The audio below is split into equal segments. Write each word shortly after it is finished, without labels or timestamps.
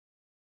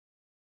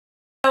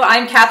Hello,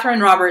 I'm Catherine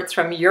Roberts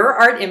from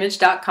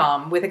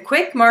YourArtImage.com with a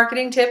quick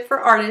marketing tip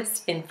for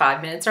artists in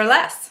 5 minutes or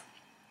less.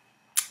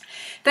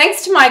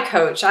 Thanks to my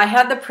coach, I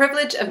had the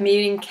privilege of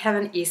meeting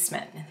Kevin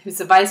Eastman, who's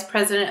the vice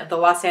president of the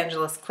Los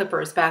Angeles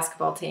Clippers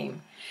basketball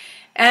team.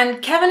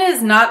 And Kevin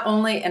is not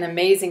only an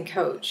amazing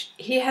coach,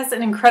 he has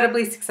an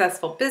incredibly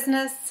successful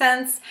business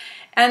sense,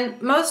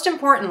 and most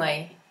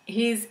importantly,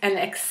 he's an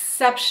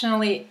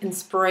exceptionally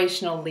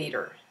inspirational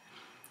leader.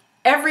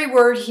 Every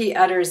word he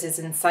utters is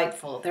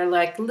insightful. They're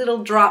like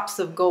little drops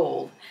of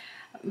gold.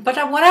 But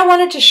what I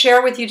wanted to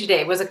share with you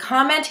today was a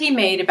comment he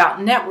made about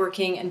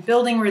networking and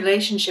building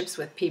relationships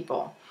with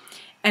people.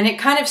 And it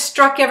kind of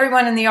struck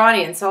everyone in the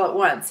audience all at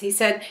once. He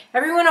said,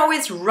 everyone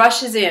always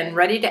rushes in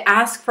ready to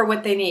ask for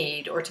what they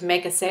need or to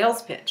make a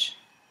sales pitch.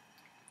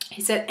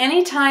 He said,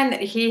 anytime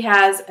that he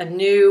has a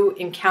new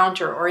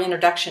encounter or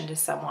introduction to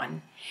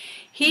someone,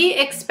 he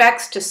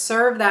expects to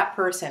serve that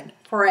person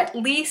for at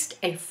least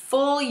a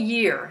full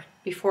year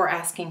before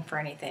asking for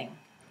anything.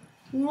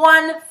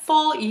 1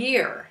 full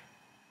year.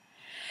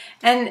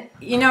 And,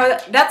 you know,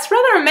 that's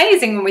rather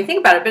amazing when we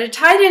think about it, but it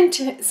tied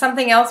into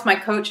something else my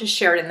coach has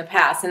shared in the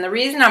past. And the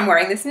reason I'm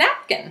wearing this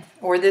napkin,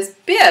 or this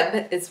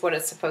bib, is what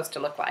it's supposed to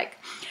look like.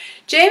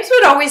 James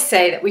would always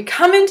say that we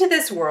come into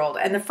this world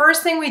and the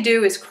first thing we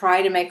do is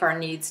cry to make our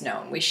needs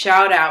known. We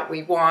shout out,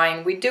 we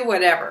whine, we do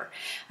whatever.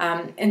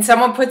 And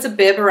someone puts a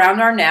bib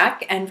around our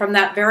neck, and from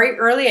that very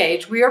early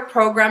age we are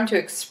programmed to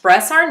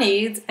express our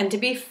needs and to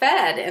be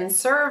fed and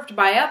served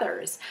by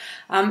others.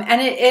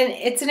 And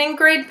it's an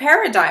ingrained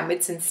paradigm.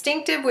 It's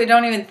instinctive. We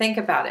don't even think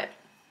about it.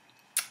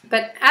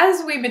 But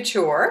as we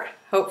mature,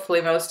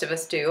 hopefully most of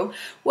us do,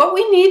 what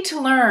we need to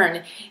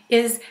learn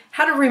is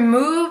how to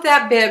remove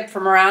that bib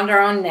from around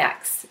our own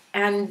necks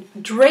and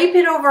drape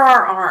it over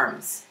our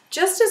arms,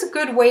 just as a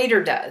good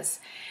waiter does,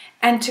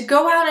 and to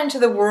go out into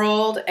the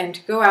world and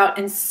to go out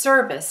in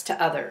service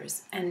to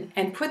others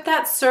and put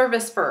that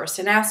service first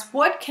and ask,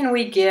 what can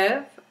we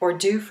give or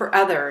do for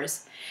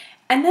others?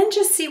 And then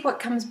just see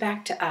what comes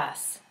back to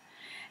us.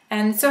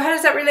 And so how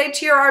does that relate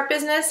to your art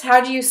business? How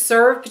do you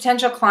serve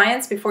potential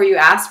clients before you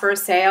ask for a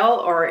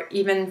sale or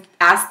even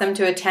ask them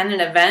to attend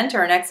an event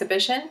or an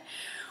exhibition?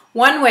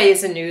 One way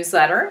is a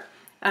newsletter,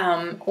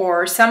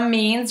 or some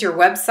means, your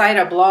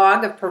website, a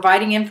blog, of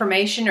providing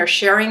information or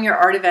sharing your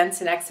art events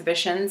and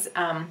exhibitions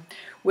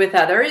with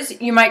others.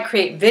 You might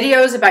create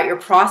videos about your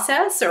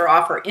process or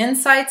offer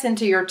insights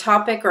into your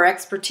topic or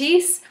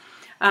expertise,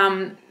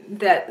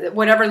 that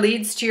whatever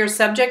leads to your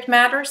subject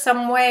matter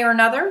some way or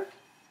another.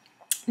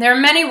 There are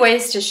many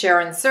ways to share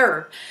and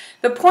serve.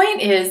 The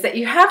point is that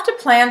you have to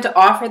plan to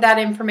offer that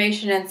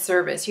information and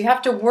service. You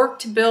have to work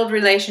to build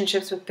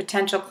relationships with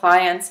potential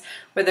clients,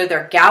 whether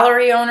they're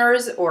gallery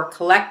owners or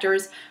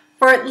collectors,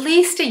 for at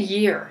least a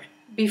year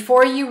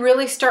before you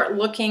really start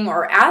looking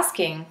or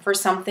asking for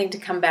something to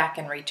come back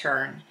in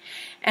return.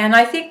 And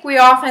I think we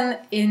often,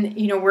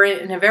 we're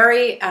in a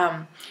very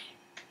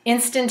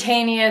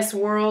instantaneous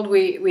world.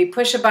 We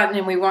push a button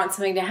and we want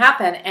something to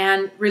happen,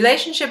 and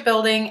relationship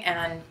building,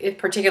 and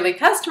particularly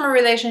customer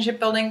relationship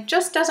building,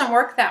 just doesn't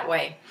work that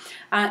way.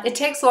 It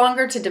takes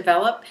longer to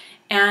develop,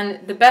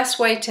 and the best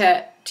way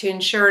to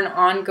ensure an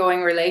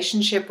ongoing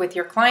relationship with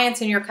your clients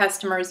and your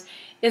customers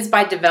is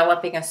by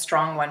developing a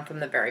strong one from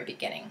the very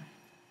beginning.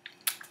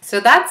 So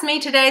that's me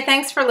today.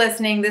 Thanks for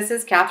listening. This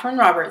is Catherine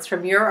Roberts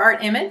from Your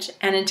Art Image,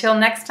 and until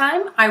next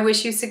time, I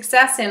wish you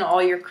success in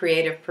all your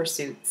creative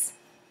pursuits.